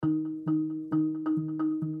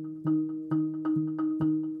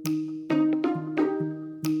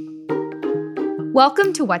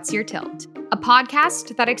Welcome to What's Your Tilt, a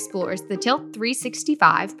podcast that explores the Tilt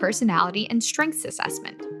 365 personality and strengths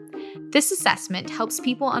assessment. This assessment helps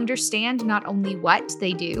people understand not only what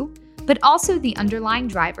they do, but also the underlying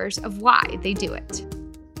drivers of why they do it.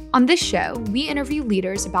 On this show, we interview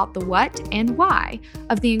leaders about the what and why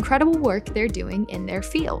of the incredible work they're doing in their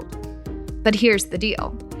field. But here's the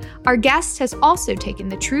deal. Our guest has also taken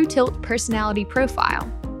the True Tilt personality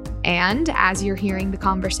profile. And as you're hearing the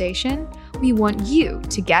conversation, we want you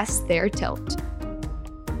to guess their tilt.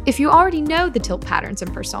 If you already know the tilt patterns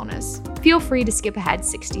and personas, feel free to skip ahead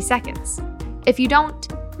 60 seconds. If you don't,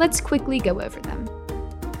 let's quickly go over them.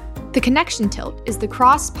 The connection tilt is the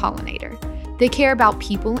cross-pollinator. They care about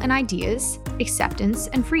people and ideas, acceptance,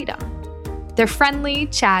 and freedom. They're friendly,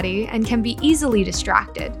 chatty, and can be easily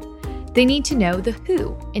distracted. They need to know the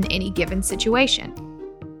who in any given situation.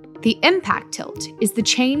 The impact tilt is the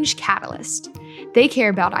change catalyst. They care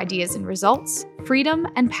about ideas and results, freedom,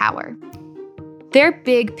 and power. They're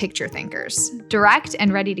big picture thinkers, direct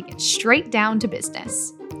and ready to get straight down to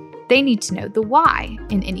business. They need to know the why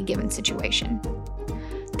in any given situation.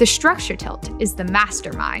 The structure tilt is the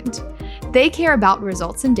mastermind. They care about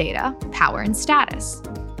results and data, power and status.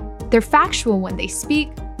 They're factual when they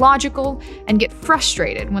speak, logical, and get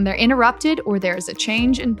frustrated when they're interrupted or there is a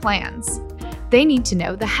change in plans. They need to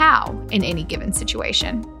know the how in any given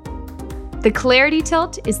situation. The clarity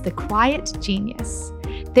tilt is the quiet genius.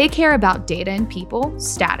 They care about data and people,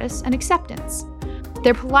 status, and acceptance.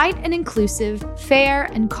 They're polite and inclusive, fair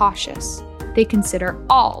and cautious. They consider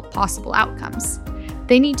all possible outcomes.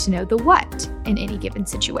 They need to know the what in any given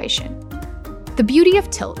situation. The beauty of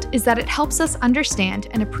tilt is that it helps us understand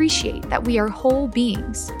and appreciate that we are whole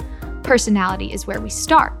beings. Personality is where we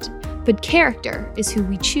start, but character is who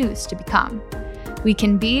we choose to become. We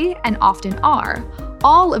can be, and often are,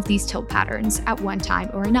 all of these tilt patterns at one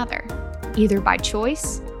time or another, either by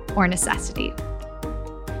choice or necessity.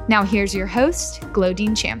 Now here's your host,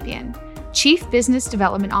 Glodine Champion, Chief Business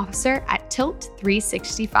Development Officer at Tilt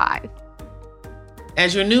 365.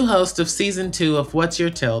 As your new host of Season 2 of What's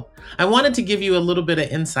Your Tilt, I wanted to give you a little bit of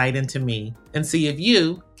insight into me and see if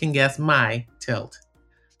you can guess my tilt.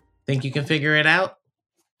 Think you can figure it out?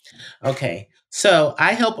 Okay, so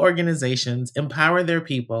I help organizations empower their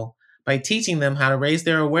people by teaching them how to raise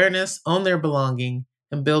their awareness, own their belonging,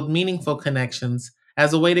 and build meaningful connections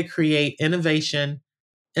as a way to create innovation,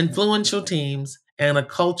 influential teams, and a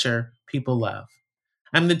culture people love.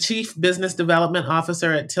 I'm the Chief Business Development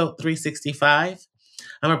Officer at Tilt 365.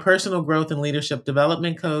 I'm a personal growth and leadership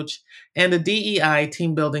development coach and a DEI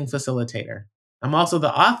team building facilitator. I'm also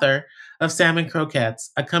the author of Salmon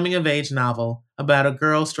Croquettes, a coming-of-age novel about a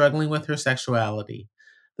girl struggling with her sexuality.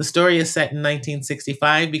 The story is set in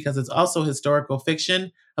 1965 because it's also historical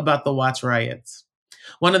fiction about the Watts riots.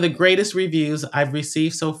 One of the greatest reviews I've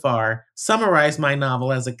received so far summarized my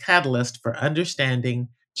novel as a catalyst for understanding,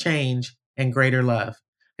 change, and greater love.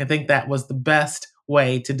 I think that was the best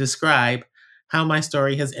way to describe how my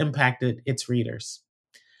story has impacted its readers.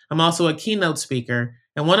 I'm also a keynote speaker,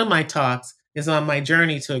 and one of my talks is on my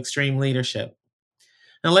journey to extreme leadership.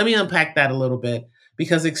 Now, let me unpack that a little bit,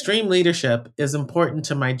 because extreme leadership is important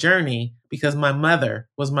to my journey because my mother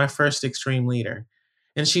was my first extreme leader.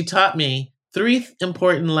 And she taught me 3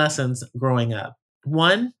 important lessons growing up.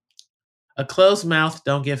 1, a closed mouth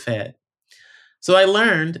don't get fed. So I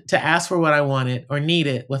learned to ask for what I wanted or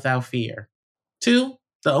needed without fear. 2,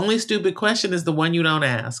 the only stupid question is the one you don't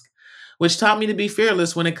ask, which taught me to be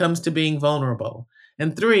fearless when it comes to being vulnerable.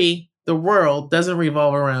 And 3, the world doesn't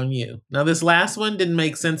revolve around you. Now, this last one didn't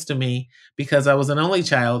make sense to me because I was an only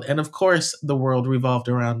child, and of course, the world revolved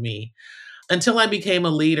around me. Until I became a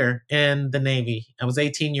leader in the Navy. I was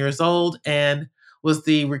 18 years old and was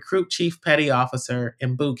the recruit chief petty officer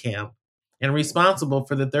in boot camp and responsible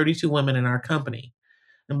for the 32 women in our company.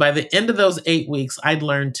 And by the end of those 8 weeks, I'd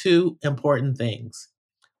learned 2 important things.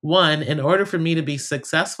 1, in order for me to be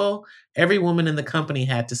successful, every woman in the company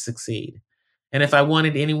had to succeed. And if I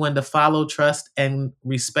wanted anyone to follow, trust, and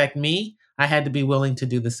respect me, I had to be willing to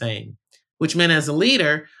do the same. Which meant as a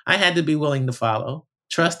leader, I had to be willing to follow,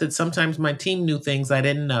 trust that sometimes my team knew things I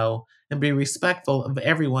didn't know, and be respectful of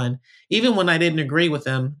everyone, even when I didn't agree with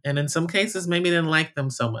them, and in some cases, maybe didn't like them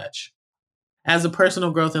so much. As a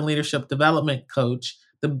personal growth and leadership development coach,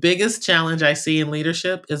 the biggest challenge I see in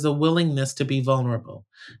leadership is a willingness to be vulnerable.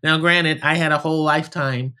 Now, granted, I had a whole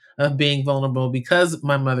lifetime of being vulnerable because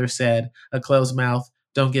my mother said, a closed mouth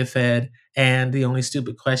don't get fed, and the only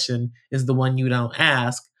stupid question is the one you don't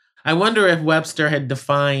ask. I wonder if Webster had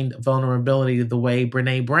defined vulnerability the way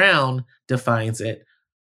Brené Brown defines it,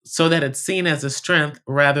 so that it's seen as a strength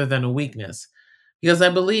rather than a weakness. because I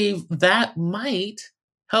believe that might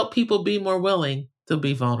help people be more willing to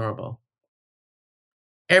be vulnerable.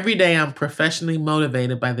 Every day, I'm professionally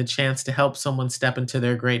motivated by the chance to help someone step into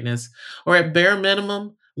their greatness, or at bare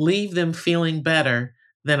minimum, leave them feeling better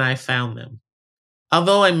than I found them.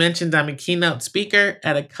 Although I mentioned I'm a keynote speaker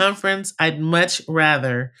at a conference, I'd much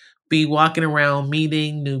rather be walking around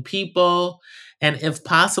meeting new people and, if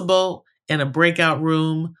possible, in a breakout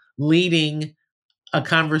room leading a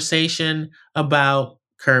conversation about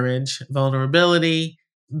courage, vulnerability,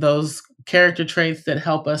 those character traits that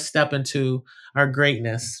help us step into our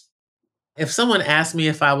greatness. If someone asked me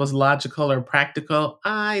if I was logical or practical,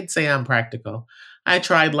 I'd say I'm practical. I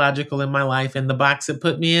tried logical in my life, and the box it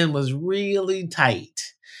put me in was really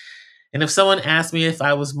tight. And if someone asked me if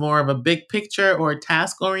I was more of a big picture or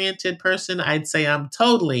task oriented person, I'd say I'm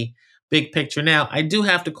totally big picture. Now, I do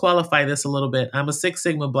have to qualify this a little bit. I'm a Six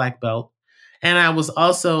Sigma black belt, and I was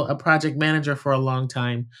also a project manager for a long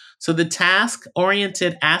time. So the task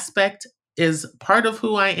oriented aspect is part of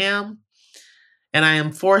who I am, and I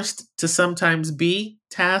am forced to sometimes be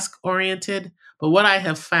task oriented. But what I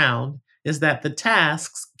have found is that the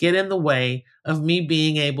tasks get in the way of me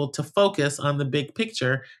being able to focus on the big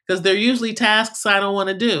picture because they're usually tasks I don't want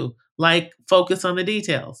to do, like focus on the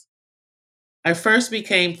details. I first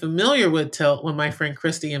became familiar with Tilt when my friend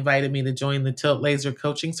Christy invited me to join the Tilt Laser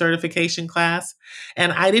Coaching Certification class.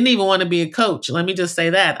 And I didn't even want to be a coach. Let me just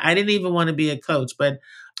say that. I didn't even want to be a coach. But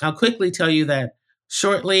I'll quickly tell you that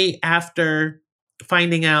shortly after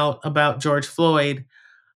finding out about George Floyd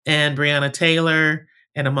and Breonna Taylor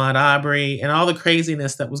and Ahmaud Arbery and all the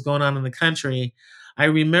craziness that was going on in the country, I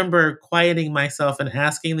remember quieting myself and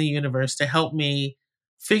asking the universe to help me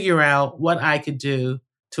figure out what I could do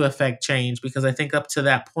to affect change. Because I think up to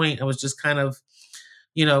that point, I was just kind of,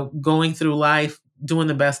 going through life, doing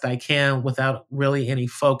the best I can without really any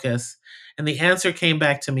focus. And the answer came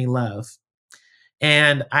back to me, love.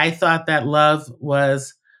 And I thought that love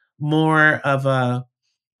was more of a,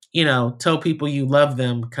 tell people you love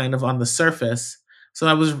them kind of on the surface. So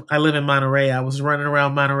I live in Monterey. I was running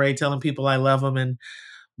around Monterey telling people I love them and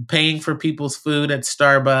paying for people's food at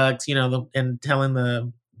Starbucks, and telling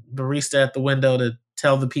the barista at the window to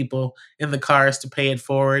tell the people in the cars to pay it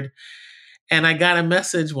forward. And I got a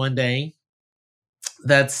message one day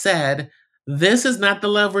that said, "This is not the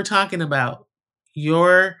love we're talking about.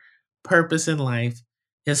 Your purpose in life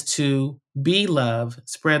is to be love,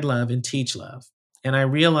 spread love, and teach love." And I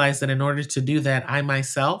realized that in order to do that, I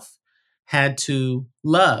myself had to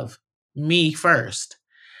love me first.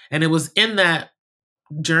 And it was in that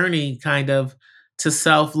journey kind of to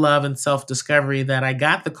self-love and self-discovery that I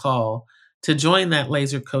got the call to join that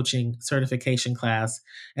laser coaching certification class.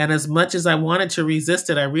 And as much as I wanted to resist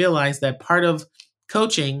it, I realized that part of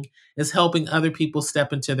coaching is helping other people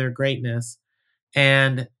step into their greatness.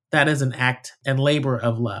 And that is an act and labor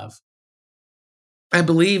of love. I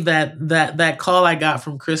believe that call I got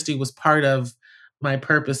from Christy was part of my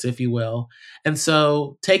purpose, if you will. And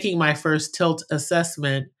so taking my first tilt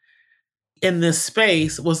assessment in this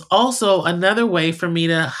space was also another way for me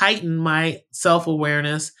to heighten my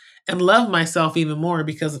self-awareness and love myself even more,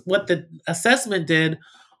 because what the assessment did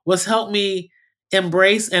was help me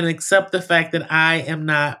embrace and accept the fact that I am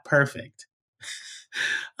not perfect.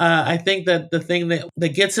 I think that the thing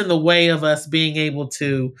that gets in the way of us being able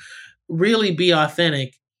to really be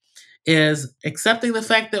authentic is accepting the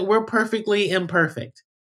fact that we're perfectly imperfect.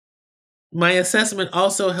 My assessment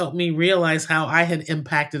also helped me realize how I had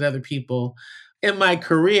impacted other people in my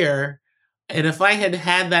career. And if I had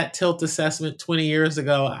had that tilt assessment 20 years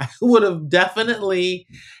ago, I would have definitely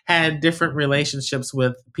had different relationships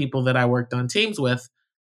with people that I worked on teams with.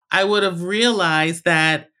 I would have realized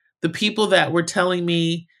that the people that were telling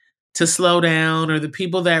me to slow down, or the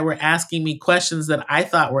people that were asking me questions that I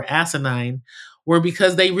thought were asinine, were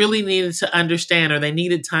because they really needed to understand, or they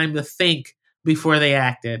needed time to think before they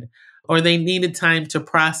acted, or they needed time to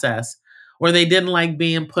process, or they didn't like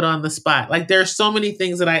being put on the spot. Like, there are so many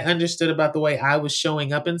things that I understood about the way I was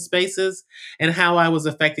showing up in spaces and how I was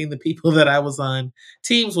affecting the people that I was on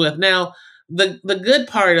teams with. Now, the good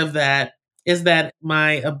part of that is that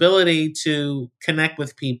my ability to connect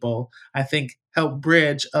with people, I think, helped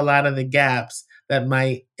bridge a lot of the gaps that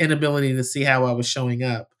my inability to see how I was showing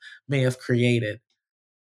up may have created.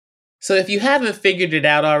 So if you haven't figured it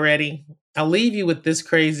out already, I'll leave you with this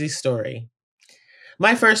crazy story.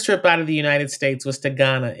 My first trip out of the United States was to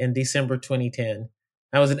Ghana in December 2010.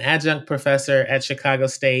 I was an adjunct professor at Chicago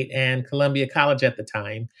State and Columbia College at the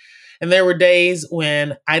time. And there were days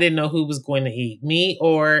when I didn't know who was going to eat, me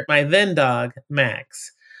or my then dog,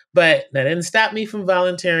 Max. But that didn't stop me from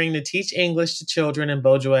volunteering to teach English to children in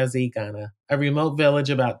Bojoazi, Ghana, a remote village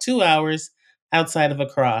about 2 hours outside of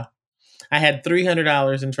Accra. I had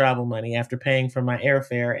 $300 in travel money after paying for my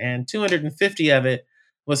airfare, and $250 of it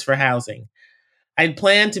was for housing. I'd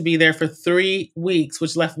planned to be there for 3 weeks,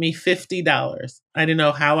 which left me $50. I didn't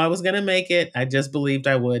know how I was going to make it. I just believed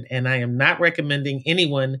I would, and I am not recommending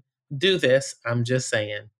anyone do this. I'm just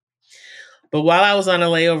saying. But while I was on a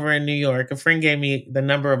layover in New York, a friend gave me the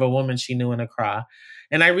number of a woman she knew in Accra.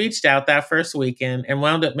 And I reached out that first weekend and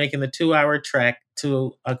wound up making the 2-hour trek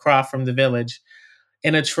to Accra from the village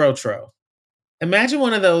in a Trotro. Imagine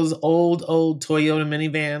one of those old Toyota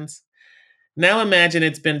minivans. Now imagine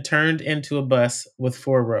it's been turned into a bus with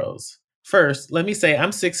 4 rows. First, let me say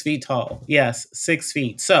I'm 6 feet tall. Yes, 6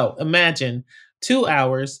 feet. So imagine 2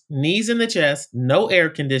 hours, knees in the chest, no air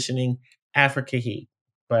conditioning, Africa heat.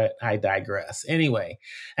 But I digress. Anyway,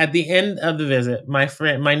 at the end of the visit,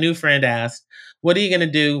 my new friend asked, "What are you going to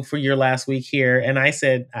do for your last week here?" And I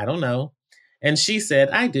said, "I don't know." And she said,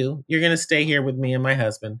 "I do. You're going to stay here with me and my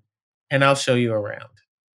husband, and I'll show you around."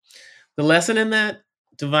 The lesson in that,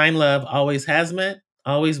 divine love always has met,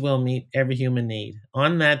 always will meet every human need.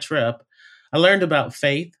 On that trip, I learned about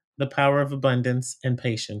faith, the power of abundance, and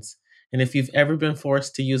patience. And if you've ever been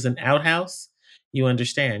forced to use an outhouse, you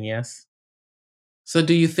understand, yes? So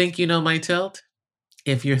do you think you know my tilt?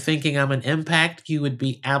 If you're thinking I'm an impact, you would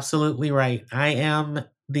be absolutely right. I am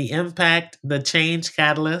the impact, the change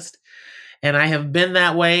catalyst, and I have been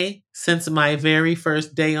that way since my very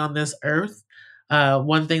first day on this earth.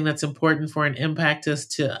 One thing that's important for an impact is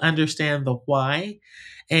to understand the why.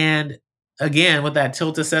 And again, with that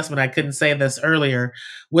tilt assessment, I couldn't say this earlier.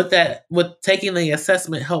 With taking the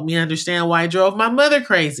assessment helped me understand why I drove my mother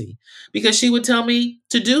crazy, because she would tell me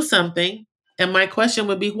to do something. And my question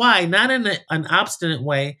would be why, not in an obstinate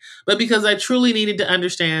way, but because I truly needed to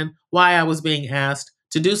understand why I was being asked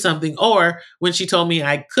to do something. Or when she told me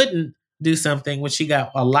I couldn't do something, when she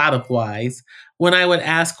got a lot of whys, when I would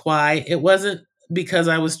ask why, it wasn't because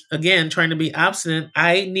I was, again, trying to be obstinate.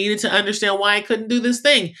 I needed to understand why I couldn't do this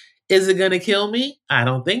thing. Is it going to kill me? I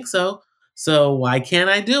don't think so. So why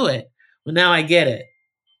can't I do it? Well, now I get it.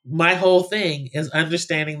 My whole thing is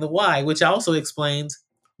understanding the why, which also explains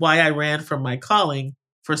why I ran from my calling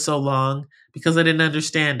for so long, because I didn't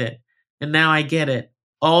understand it. And now I get it.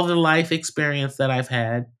 All the life experience that I've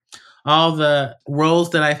had, all the roles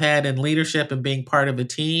that I've had in leadership and being part of a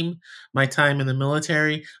team, my time in the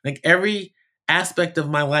military, like every aspect of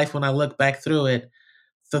my life, when I look back through it,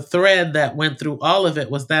 the thread that went through all of it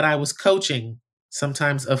was that I was coaching,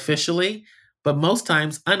 sometimes officially, but most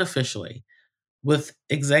times unofficially, with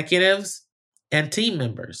executives and team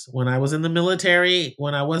members. When I was in the military,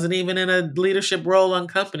 when I wasn't even in a leadership role on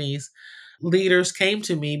companies, leaders came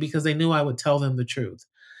to me because they knew I would tell them the truth.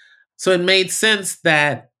 So it made sense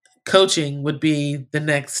that coaching would be the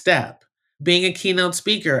next step. Being a keynote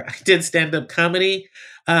speaker, I did stand-up comedy.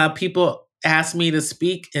 People asked me to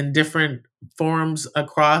speak in different forums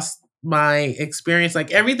across my experience.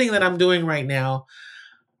 Like everything that I'm doing right now,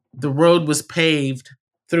 the road was paved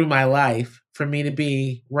through my life for me to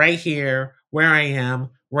be right here where I am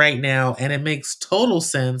right now. And it makes total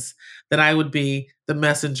sense that I would be the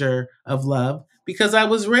messenger of love because I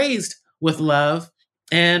was raised with love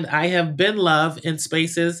and I have been love in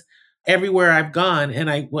spaces everywhere I've gone. And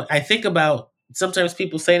I think about, sometimes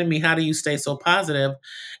people say to me, how do you stay so positive?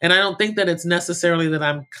 And I don't think that it's necessarily that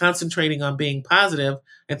I'm concentrating on being positive.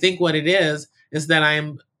 I think what it is that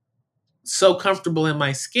I'm so comfortable in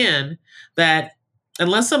my skin that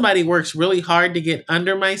unless somebody works really hard to get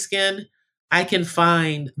under my skin, I can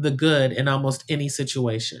find the good in almost any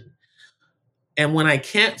situation. And when I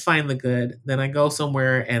can't find the good, then I go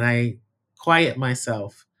somewhere and I quiet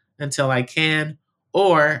myself until I can,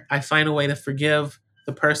 or I find a way to forgive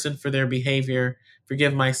the person for their behavior,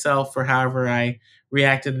 forgive myself for however I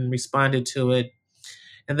reacted and responded to it,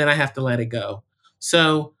 and then I have to let it go.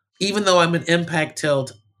 So even though I'm an impact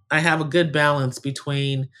tilt, I have a good balance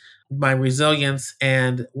between my resilience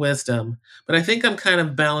and wisdom. But I think I'm kind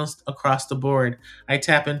of balanced across the board. I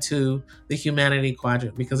tap into the humanity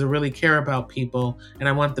quadrant because I really care about people and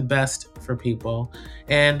I want the best for people.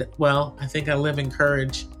 And well, I think I live in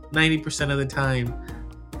courage 90% of the time.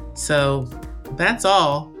 So that's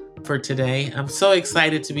all for today. I'm so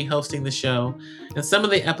excited to be hosting the show. And some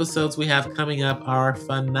of the episodes we have coming up are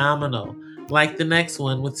phenomenal, like the next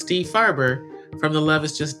one with Steve Farber from the Love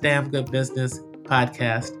is Just Damn Good Business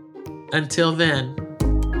podcast. Until then.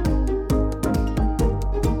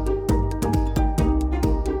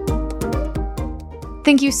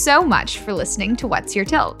 Thank you so much for listening to What's Your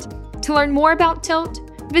Tilt? To learn more about Tilt,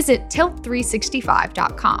 visit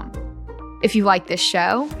tilt365.com. If you like this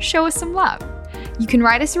show, show us some love. You can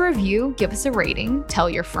write us a review, give us a rating, tell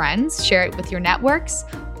your friends, share it with your networks.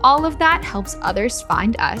 All of that helps others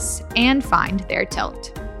find us and find their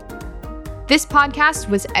tilt. This podcast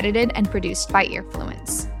was edited and produced by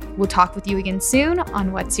Earfluence. We'll talk with you again soon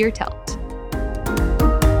on What's Your Tilt?